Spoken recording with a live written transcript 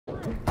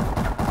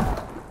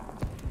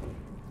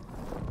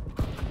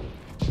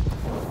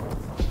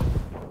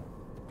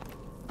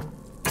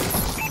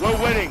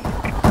We're winning.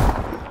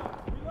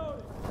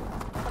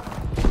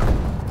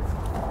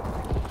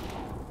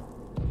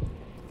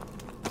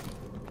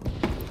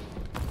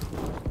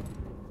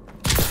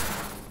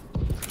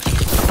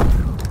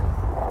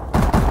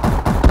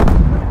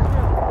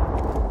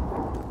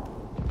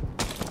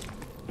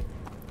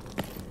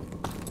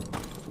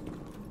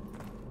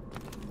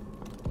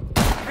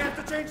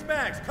 Change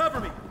bags. Cover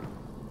me.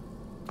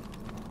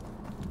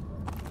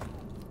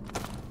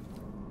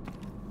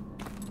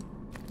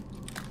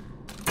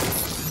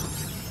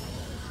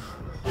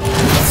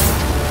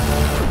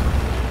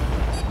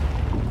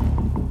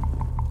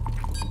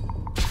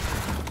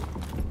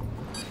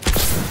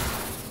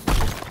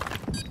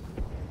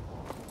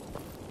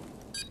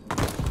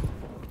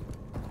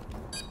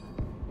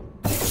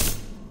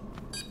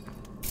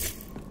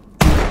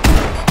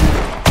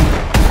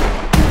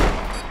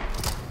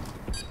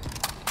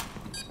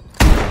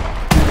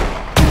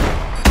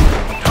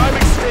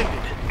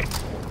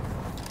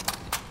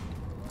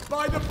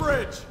 By the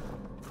bridge!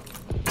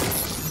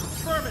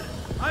 Affirmative.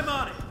 I'm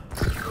on it.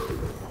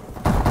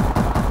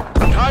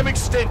 Time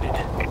extended.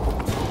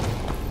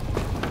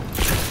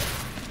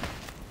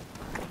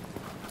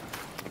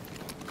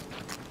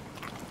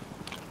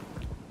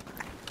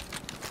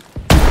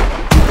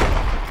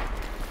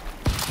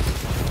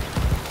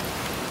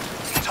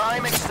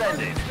 Time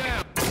extended.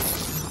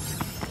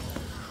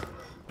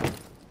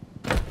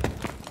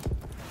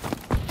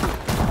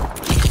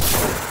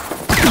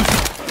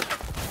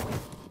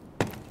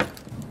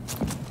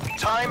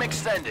 Time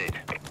extended.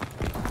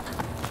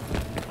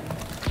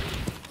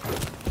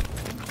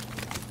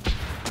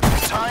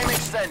 Time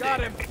extended. Got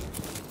him.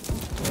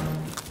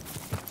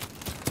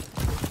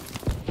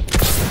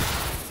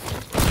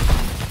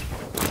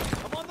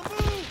 I'm on the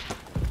move.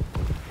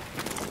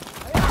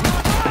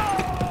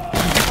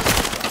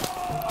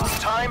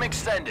 Time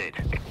extended.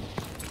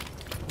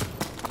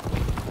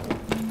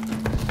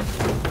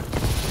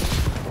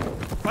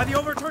 By the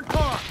overturned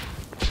car.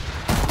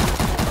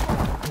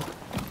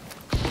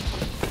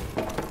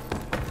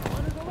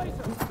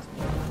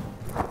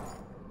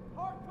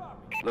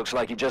 Looks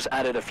like you just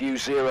added a few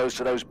zeros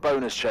to those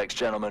bonus checks,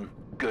 gentlemen.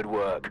 Good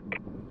work.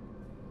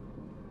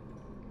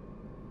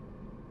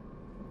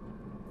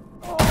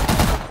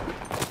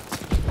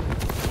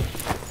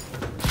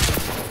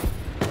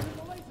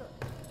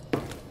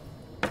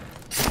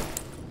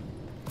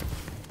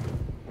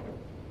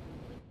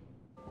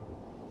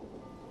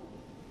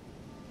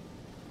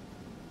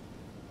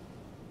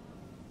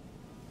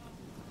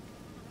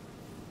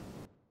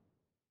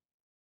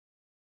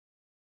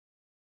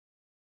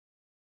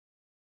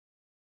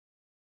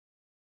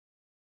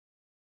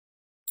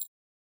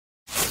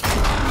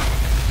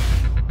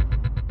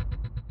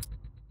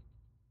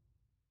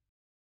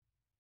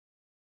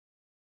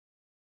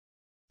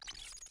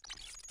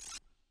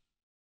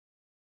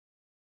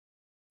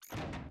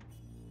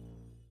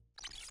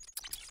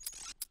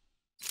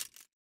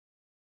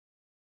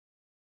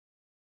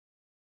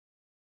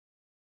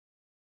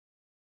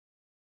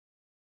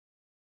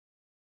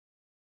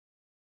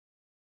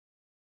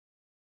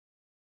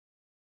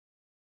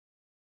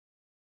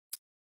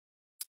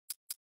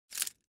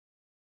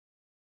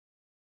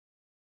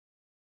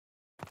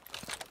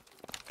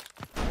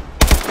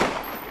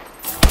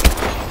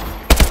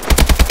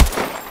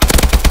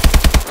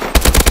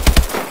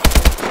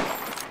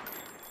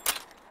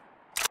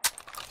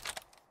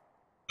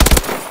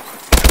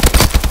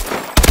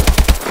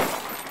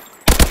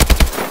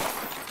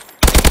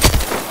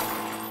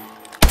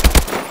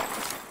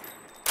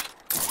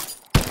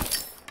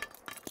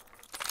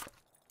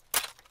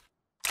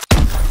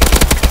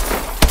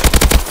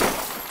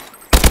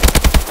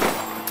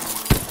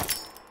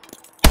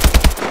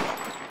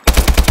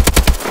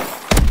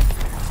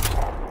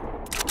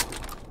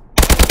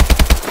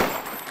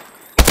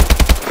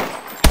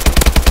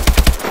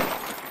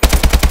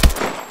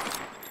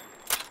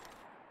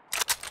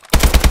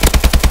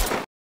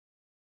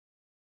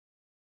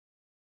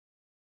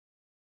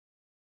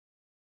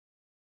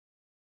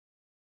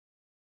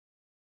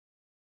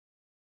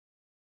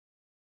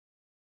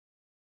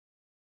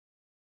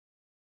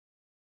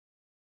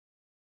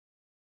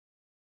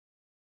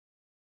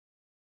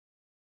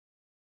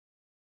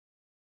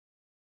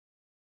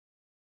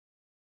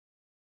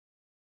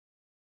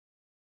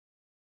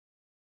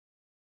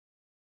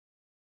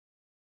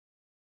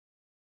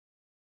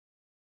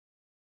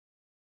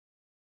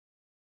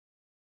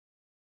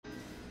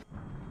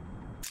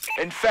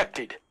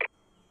 Infected.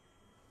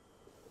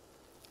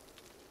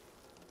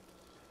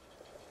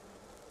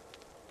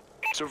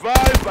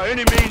 Survive by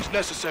any means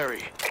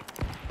necessary.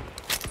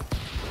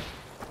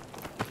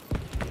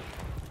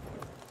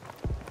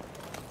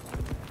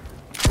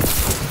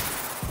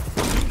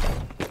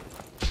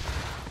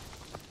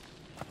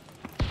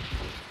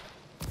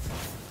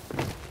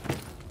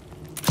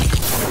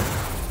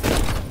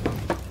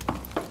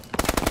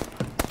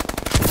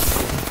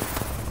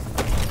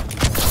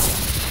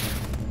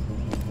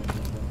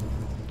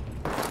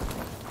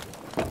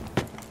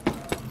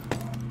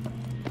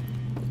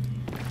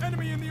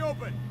 Enemy in the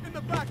open, in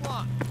the back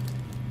lot.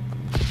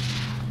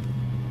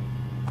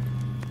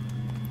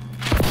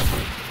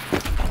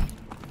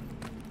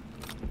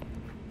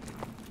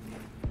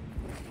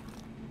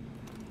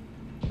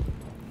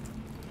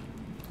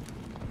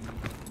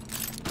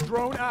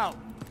 Drone out.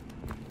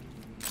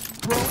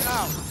 Drone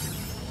out.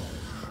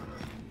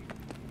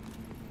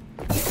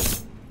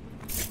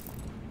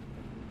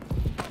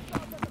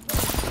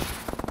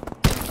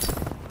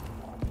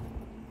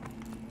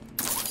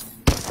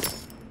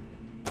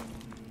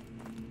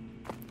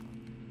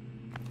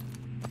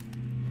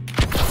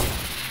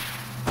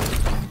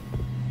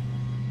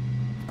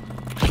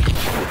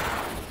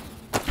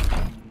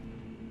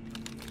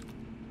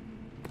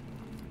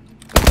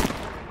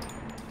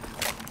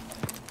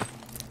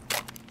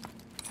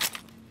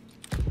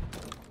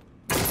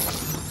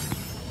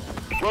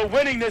 We're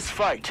winning this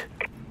fight.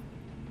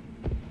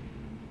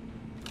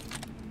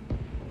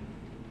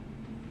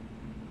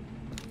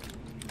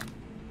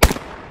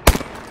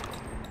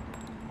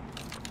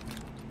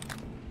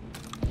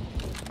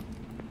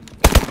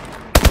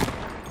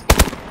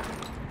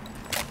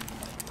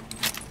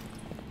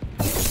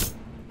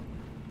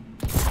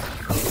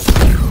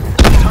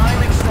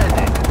 Time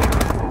extended.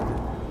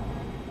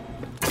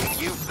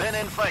 You've been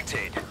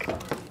infected.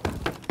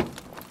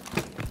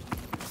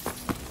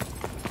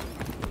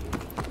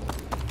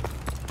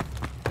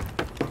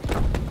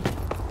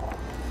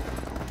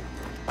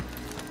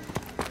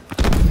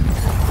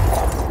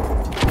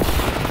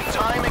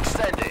 Time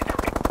extended.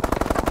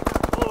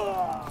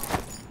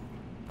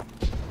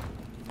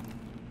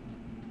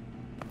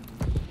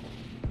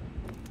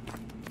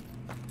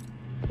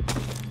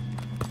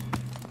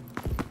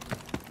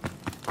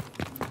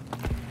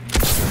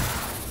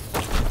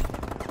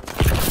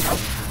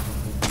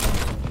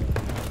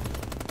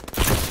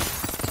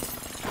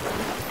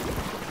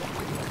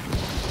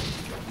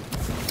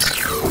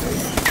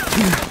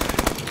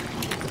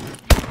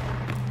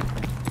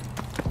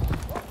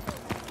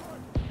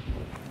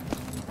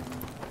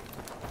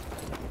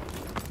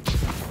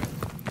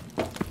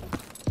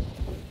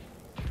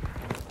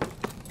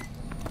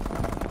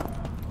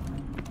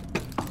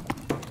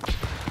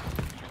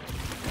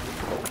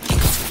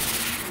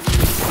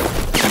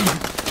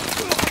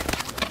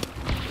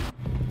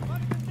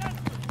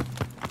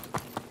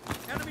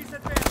 Enemies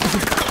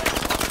advancing.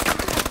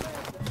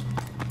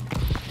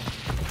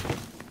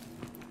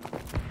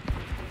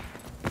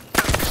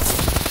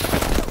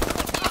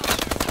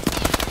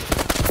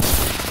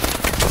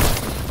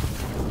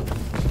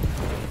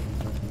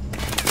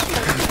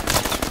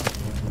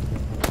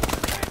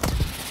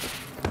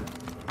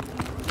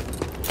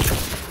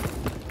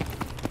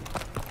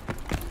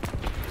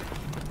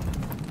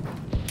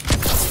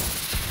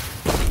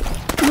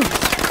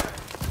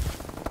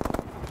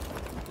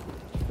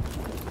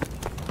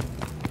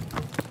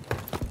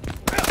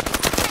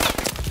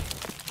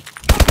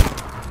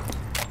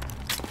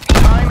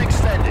 Time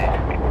extended.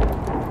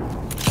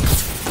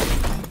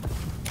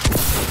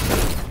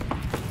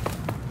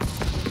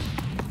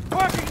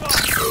 Parking lot.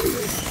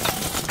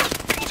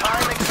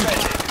 Time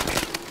extended.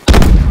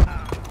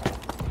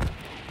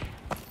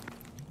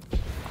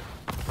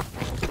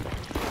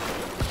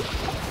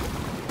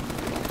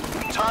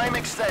 Time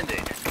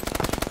extended.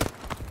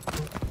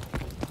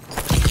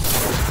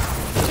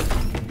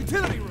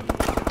 Utility room.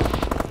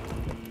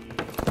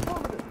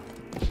 Affirmative.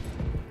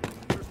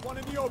 There's one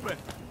in the open.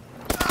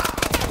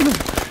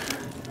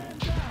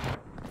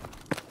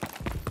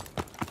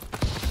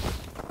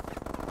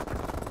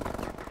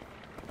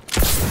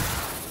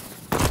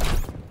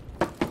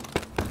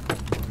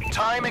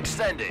 Time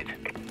extended.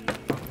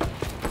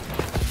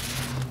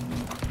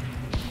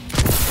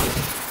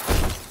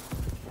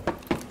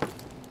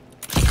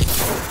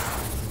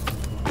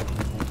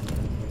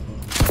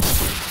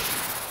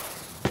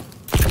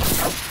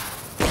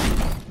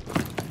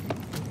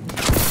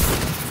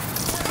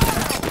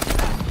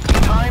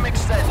 Time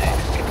extended.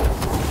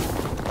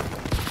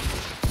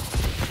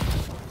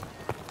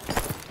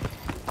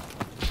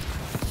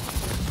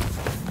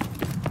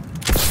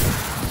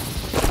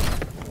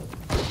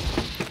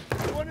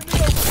 One in the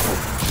open.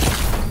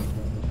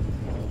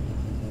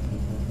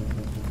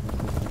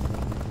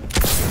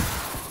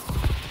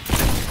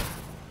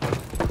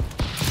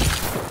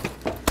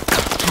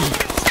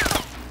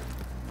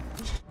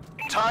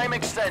 Time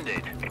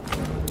extended.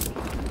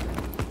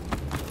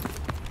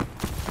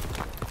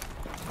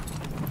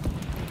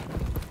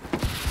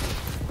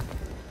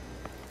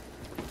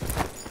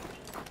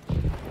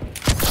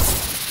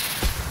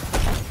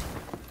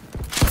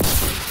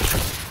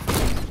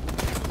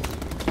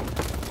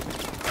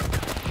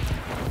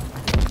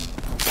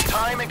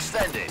 Time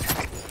extended.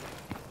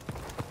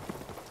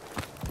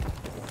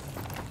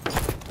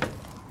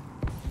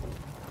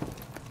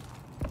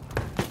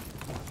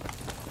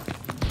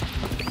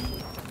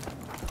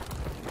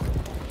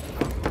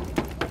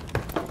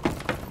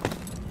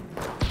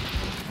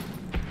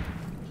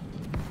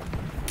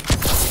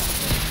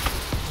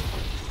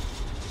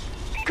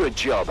 Good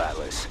job,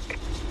 Atlas.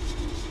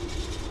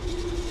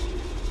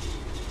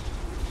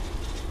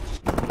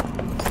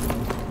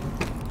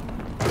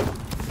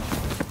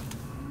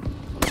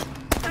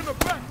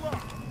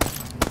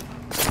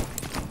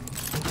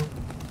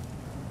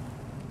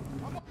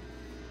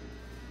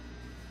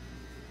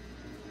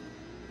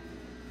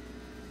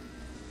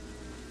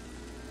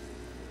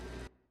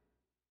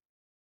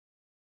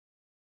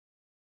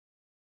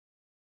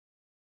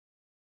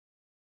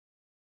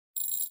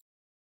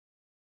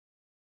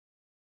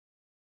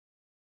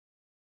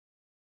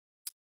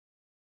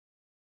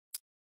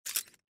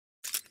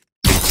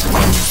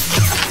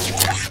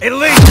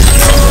 Elite!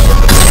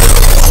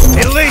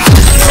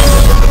 Elite!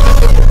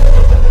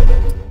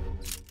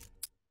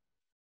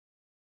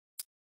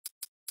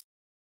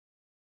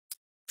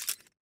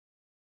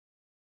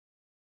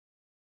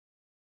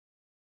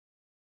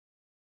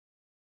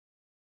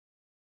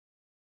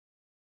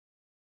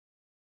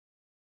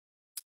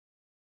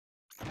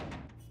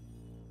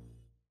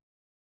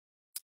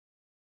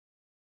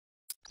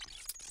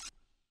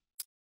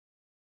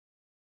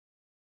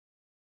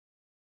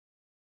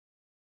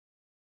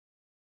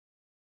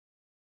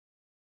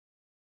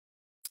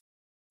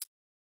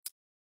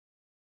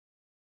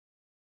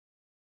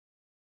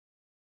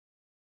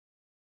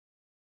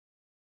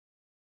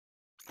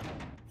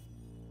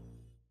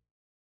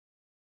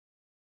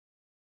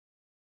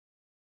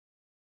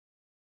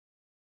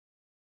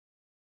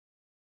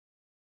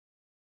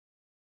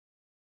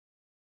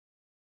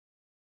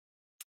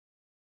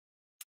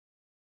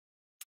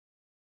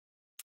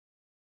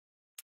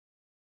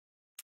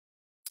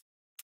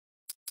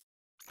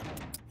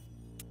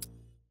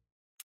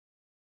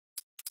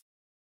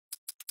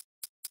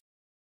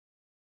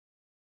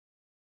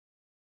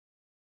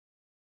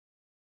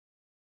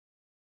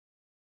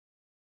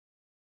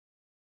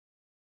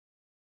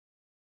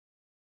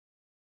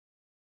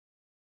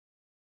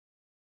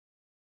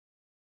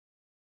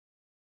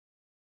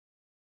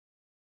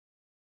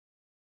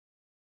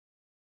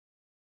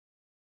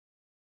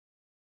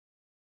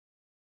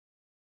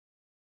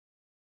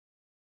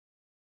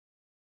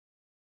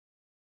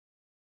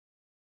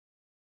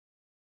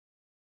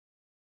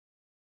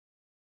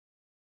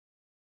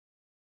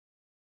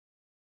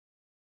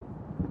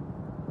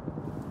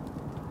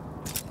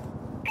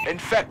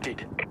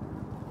 Infected.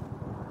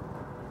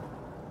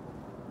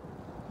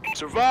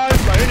 Survive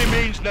by any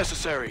means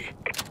necessary.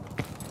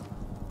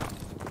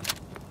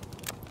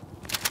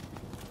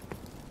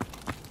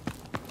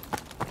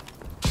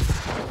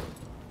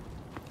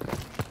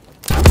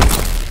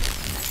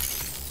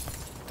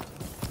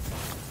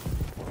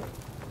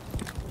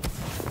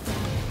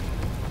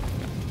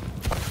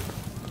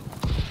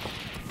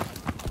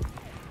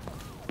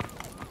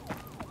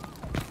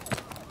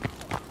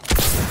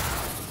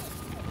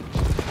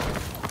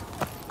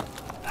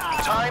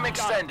 Time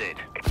extended.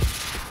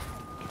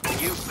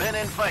 You've been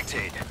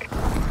infected.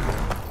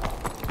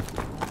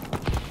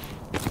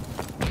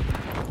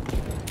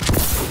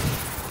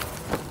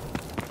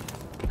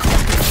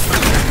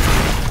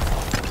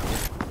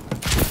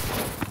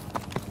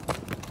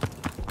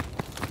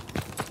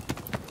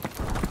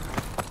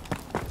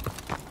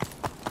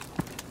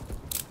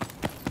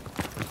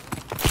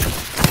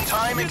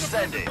 Time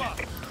extended.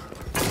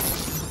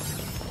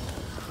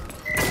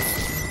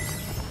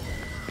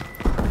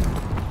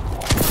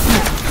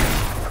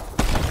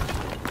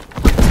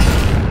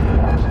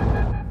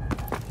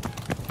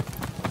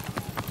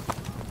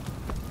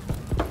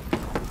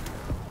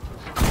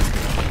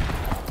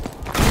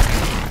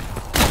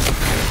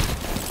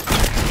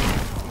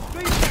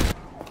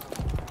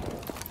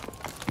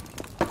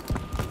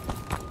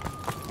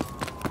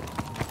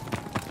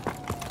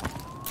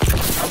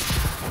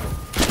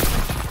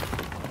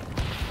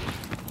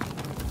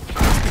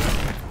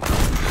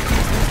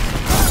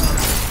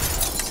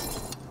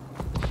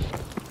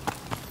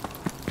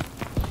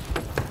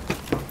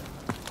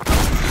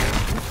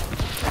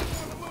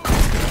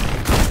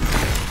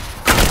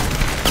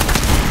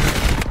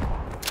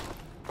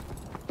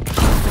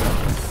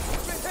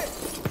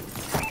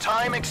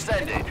 Time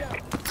extended.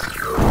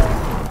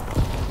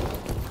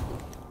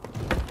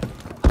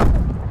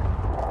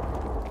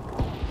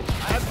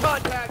 I have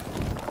contact!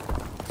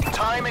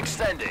 Time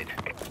extended.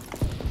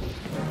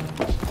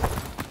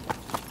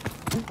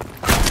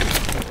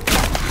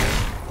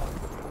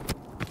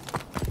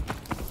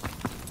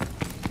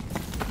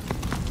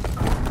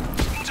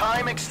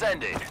 Time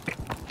extended.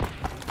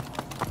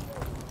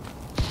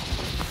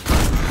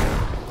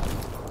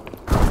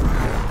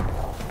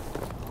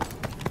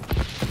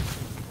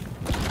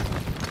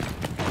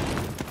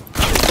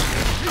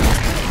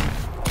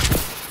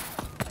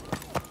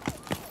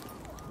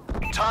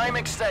 Time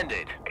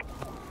extended.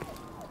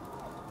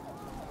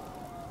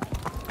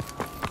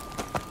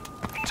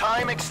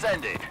 Time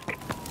extended.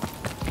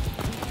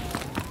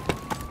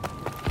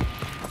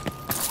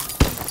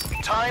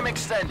 Time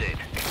extended.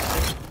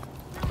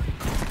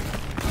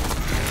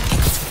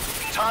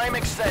 Time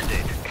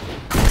extended.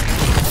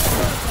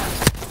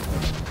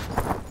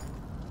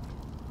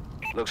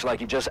 Looks like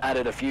you just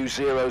added a few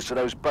zeros to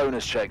those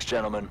bonus checks,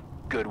 gentlemen.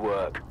 Good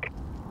work.